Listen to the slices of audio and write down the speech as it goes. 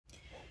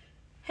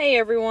Hey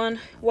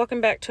everyone,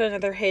 welcome back to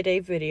another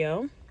HayDay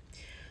video.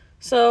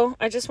 So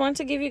I just wanted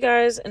to give you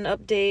guys an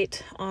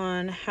update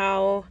on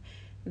how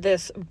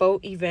this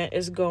boat event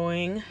is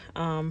going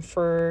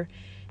for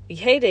the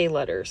HayDay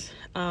letters.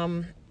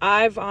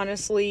 I've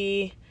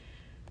honestly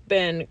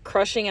been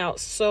crushing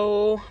out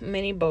so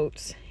many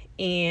boats,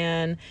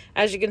 and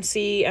as you can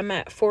see, I'm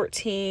at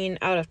 14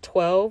 out of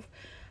 12.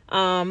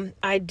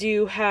 I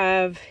do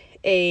have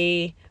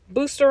a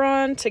booster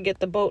on to get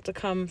the boat to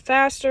come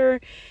faster,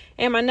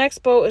 and my next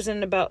boat is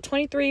in about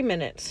 23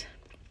 minutes.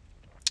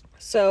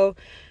 So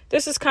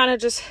this is kind of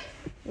just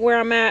where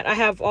I'm at. I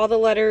have all the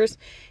letters,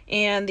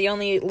 and the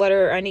only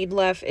letter I need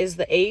left is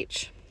the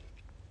H.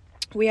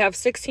 We have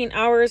 16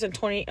 hours and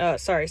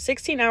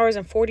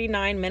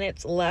 49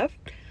 minutes left,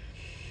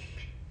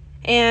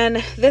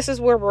 and this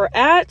is where we're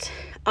at.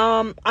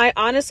 I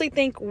honestly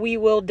think we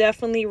will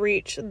definitely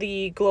reach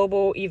the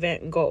global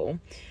event goal.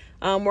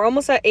 We're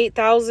almost at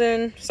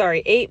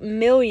 8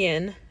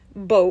 million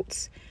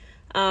boats.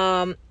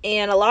 And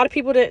a lot of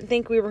people didn't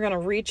think we were going to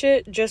reach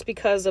it just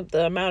because of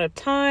the amount of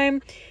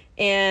time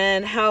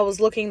and how it was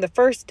looking the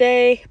first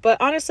day. But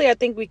honestly, I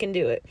think we can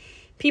do it.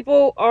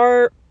 People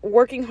are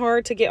working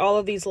hard to get all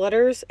of these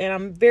letters, and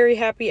I'm very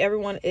happy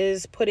everyone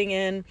is putting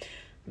in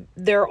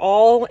their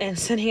all and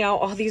sending out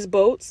all these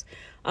boats.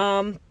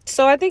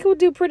 So I think we'll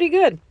do pretty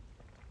good.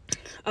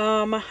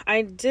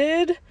 I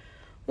did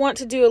want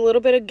to do a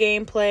little bit of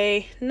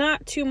gameplay,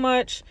 not too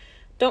much,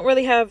 don't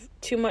really have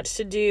too much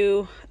to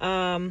do,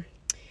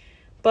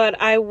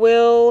 but I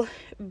will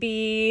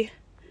be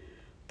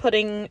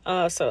putting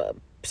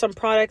some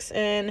products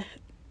in,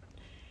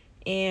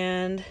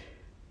 and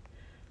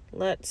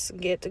let's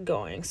get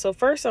going. So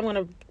first I'm going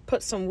to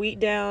put some wheat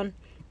down,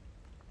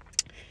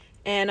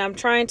 and I'm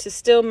trying to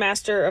still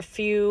master a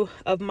few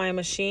of my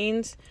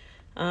machines.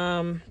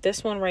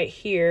 This one right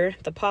here,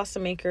 the pasta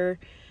maker,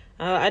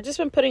 I've just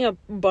been putting a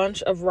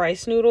bunch of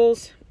rice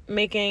noodles,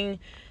 making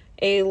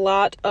a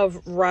lot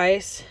of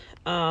rice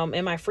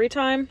in my free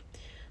time.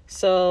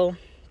 So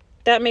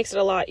that makes it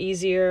a lot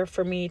easier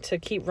for me to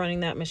keep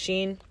running that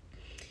machine.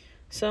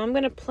 So I'm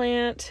going to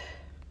plant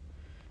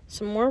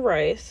some more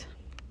rice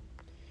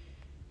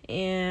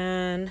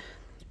and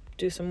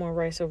do some more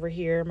rice over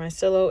here. My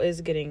silo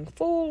is getting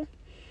full.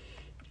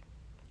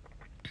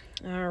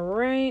 All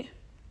right.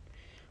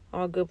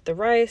 I'll go up the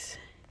rice.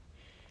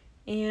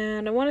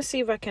 And I want to see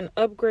if I can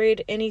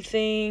upgrade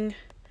anything.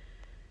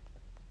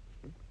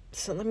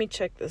 So let me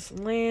check this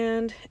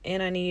land.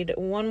 And I need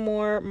one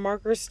more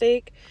marker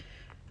stake.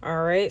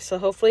 Alright, so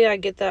hopefully I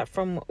get that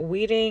from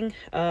weeding.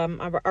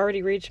 I've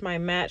already reached my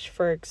match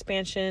for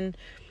expansion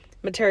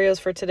materials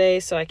for today,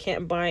 so I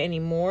can't buy any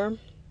more.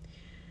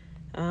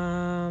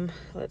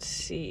 Let's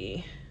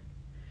see.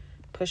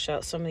 Push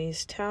out some of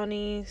these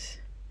townies.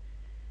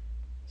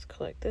 Let's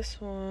collect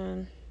this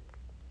one.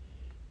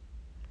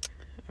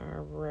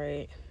 All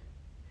right,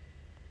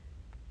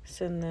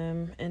 send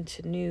them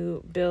into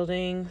new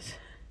buildings.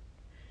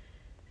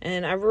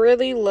 And I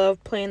really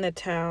love playing the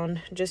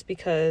town just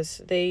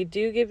because they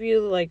do give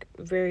you like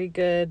very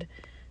good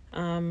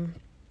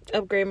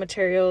upgrade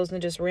materials and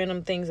just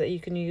random things that you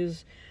can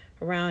use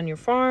around your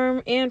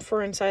farm and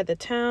for inside the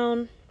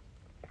town.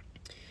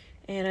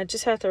 And I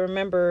just have to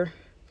remember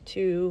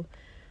to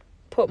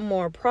put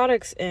more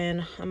products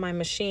in on my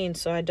machine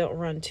so I don't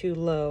run too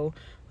low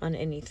on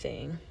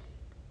anything.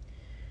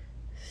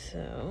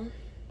 So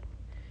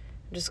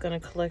I'm just going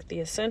to collect the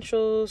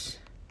essentials,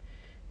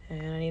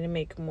 and I need to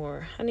make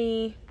more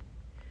honey.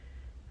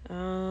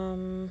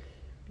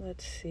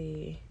 Let's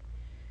see.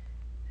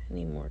 I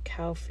need more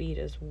cow feed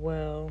as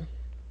well.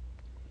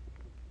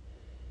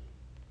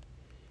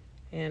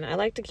 And I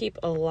like to keep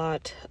a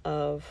lot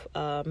of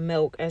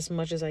milk as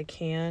much as I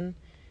can.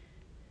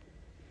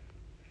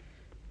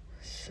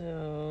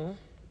 So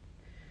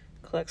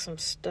collect some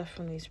stuff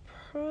from these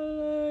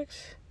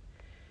products.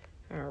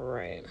 All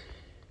right.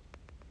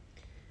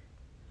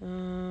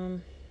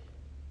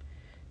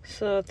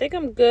 So I think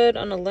I'm good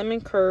on the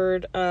lemon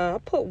curd. I'll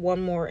put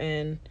one more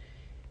in,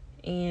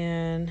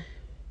 and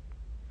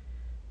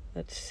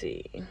let's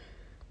see.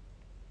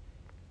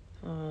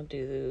 I'll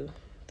do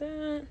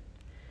that.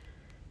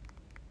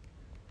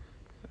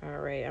 All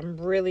right, I'm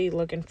really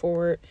looking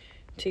forward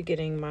to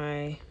getting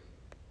my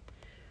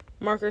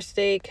marker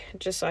stake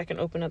just so I can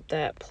open up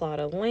that plot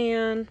of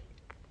land.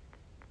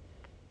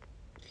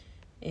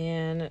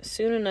 And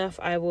soon enough,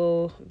 I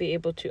will be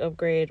able to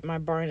upgrade my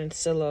barn and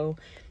silo.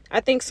 I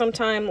think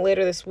sometime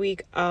later this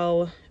week,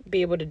 I'll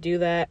be able to do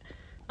that.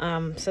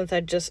 Since I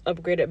just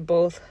upgraded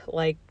both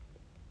like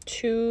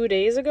 2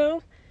 days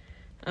ago.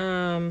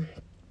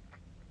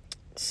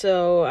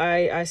 So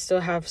I still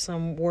have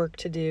some work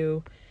to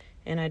do,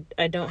 and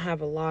I don't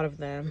have a lot of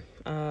them.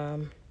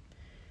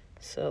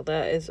 So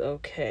that is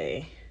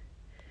okay.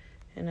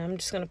 And I'm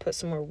just going to put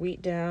some more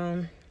wheat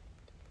down.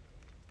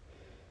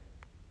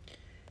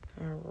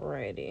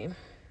 Alrighty.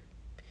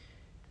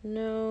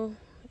 No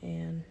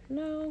and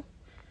no.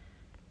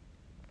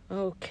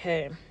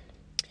 Okay.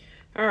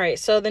 Alright,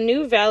 so the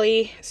new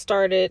valley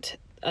started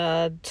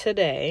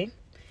today.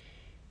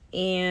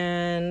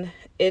 and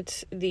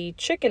it's the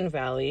Chicken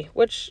Valley,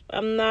 which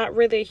I'm not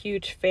really a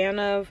huge fan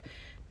of,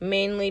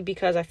 mainly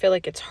because I feel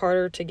like it's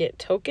harder to get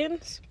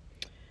tokens.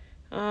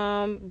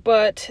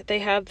 But they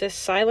have this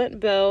silent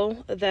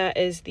bell that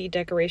is the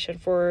decoration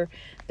for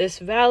this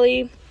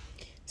valley.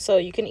 So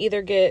you can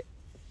either get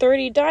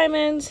 30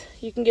 diamonds,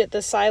 you can get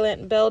the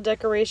silent bell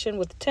decoration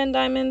with 10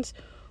 diamonds,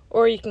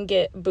 or you can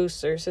get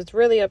boosters. It's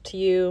really up to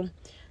you.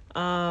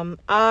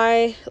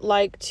 I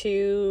like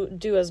to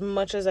do as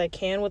much as I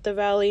can with the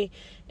valley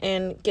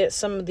and get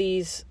some of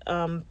these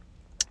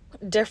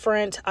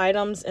different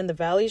items in the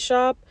valley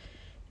shop.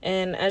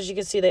 And as you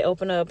can see, they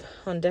open up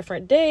on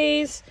different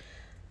days.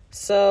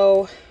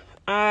 So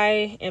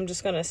I am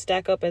just going to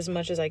stack up as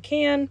much as I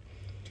can.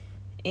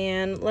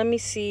 And let me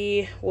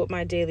see what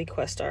my daily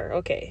quests are.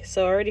 Okay,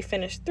 so I already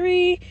finished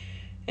 3.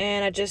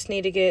 And I just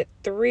need to get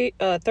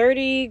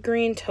 30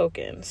 green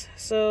tokens.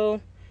 So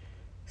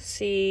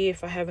see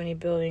if I have any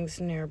buildings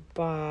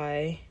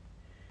nearby.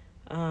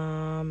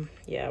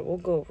 Yeah, we'll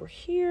go over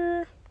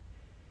here.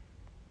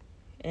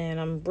 And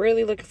I'm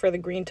really looking for the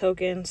green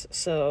tokens.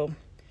 So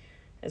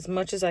as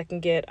much as I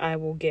can get, I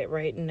will get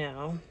right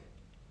now.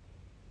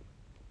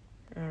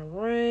 All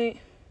right,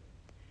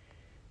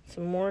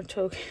 some more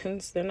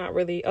tokens. They're not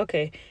really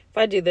okay. If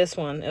I do this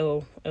one,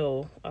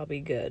 I'll be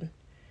good.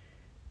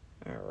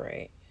 All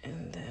right,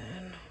 and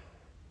then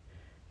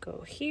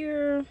go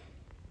here.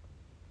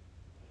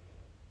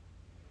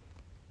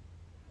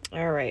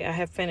 All right, I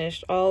have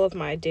finished all of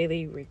my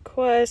daily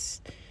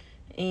requests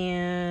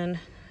and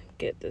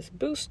get this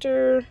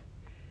booster.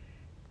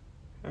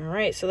 All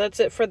right, so that's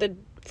it for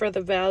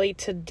the valley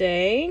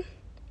today.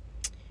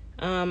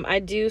 I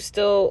do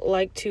still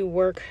like to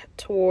work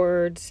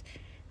towards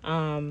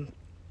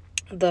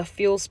the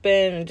fuel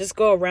spin and just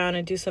go around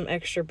and do some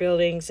extra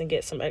buildings and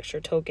get some extra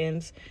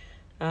tokens.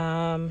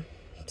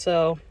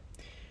 So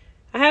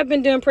I have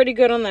been doing pretty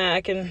good on that,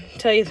 I can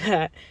tell you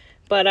that.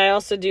 But I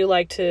also do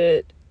like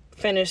to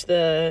finish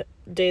the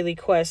daily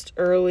quest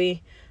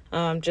early,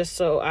 just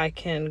so I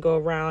can go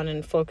around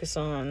and focus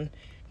on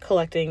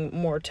collecting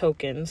more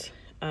tokens.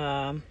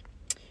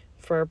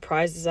 For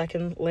prizes I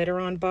can later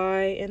on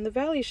buy in the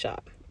Valley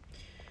shop.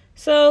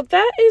 So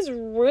that is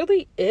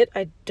really it.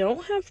 I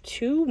don't have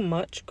too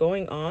much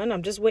going on.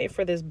 I'm just waiting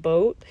for this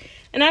boat.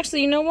 And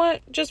actually, you know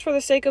what? Just for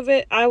the sake of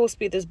it, I will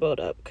speed this boat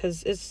up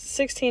because it's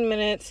 16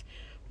 minutes.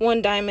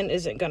 1 diamond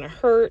isn't going to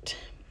hurt.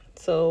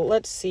 So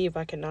let's see if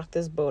I can knock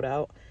this boat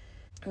out.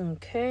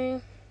 Okay.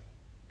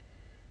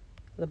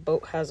 The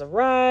boat has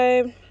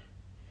arrived.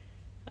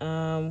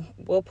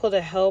 We'll put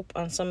a help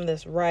on some of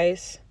this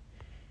rice.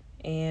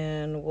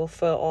 And we'll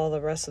fill all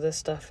the rest of this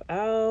stuff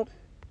out.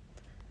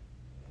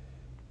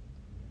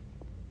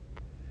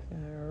 All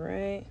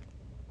right.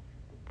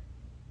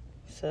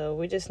 So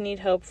we just need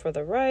help for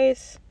the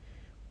rice.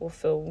 We'll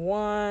fill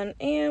 1,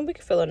 and we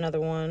can fill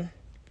another one.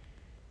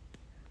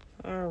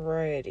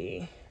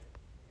 Alrighty.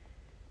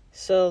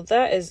 So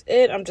that is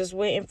it. I'm just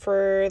waiting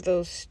for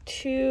those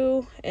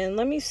 2. And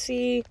let me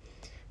see.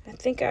 I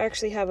think I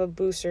actually have a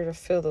booster to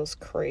fill those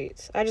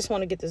crates. I just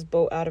want to get this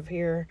boat out of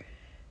here.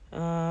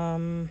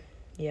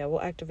 Yeah,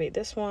 we'll activate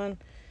this one.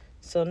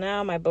 So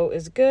now my boat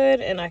is good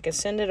and I can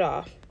send it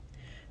off.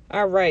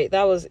 All right,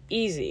 that was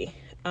easy.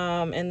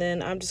 And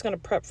then I'm just going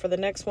to prep for the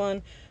next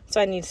one. So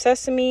I need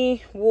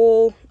sesame,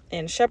 wool,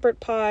 and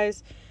shepherd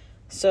pies.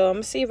 So I'm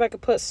going to see if I can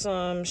put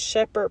some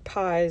shepherd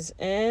pies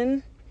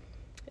in.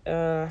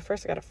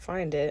 First I got to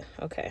find it.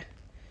 Okay.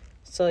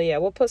 So yeah,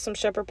 we'll put some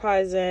shepherd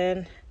pies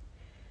in.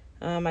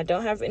 I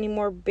don't have any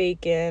more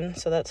bacon,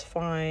 so that's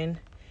fine.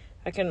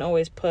 I can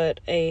always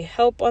put a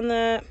help on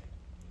that.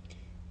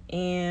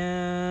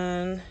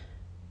 And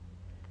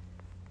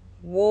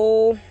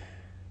wool.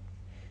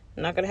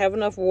 I'm not going to have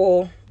enough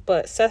wool,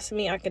 but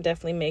sesame I can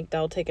definitely make.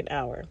 That'll take an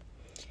hour.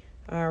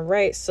 All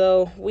right,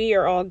 so we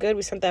are all good.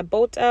 We sent that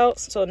boat out.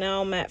 So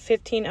now I'm at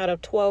 15 out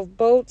of 12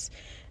 boats.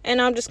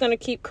 And I'm just going to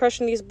keep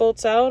crushing these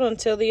boats out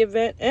until the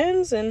event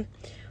ends. And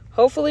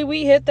hopefully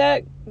we hit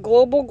that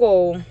global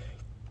goal.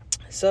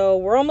 So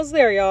we're almost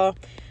there, y'all.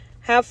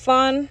 Have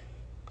fun.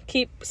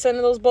 Keep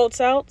sending those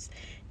boats out.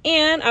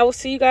 And I will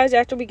see you guys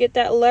after we get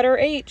that letter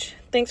H.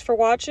 Thanks for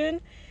watching.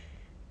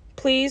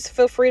 Please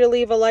feel free to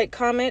leave a like,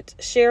 comment,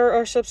 share,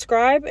 or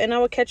subscribe. And I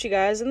will catch you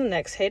guys in the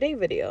next HayDay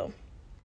video.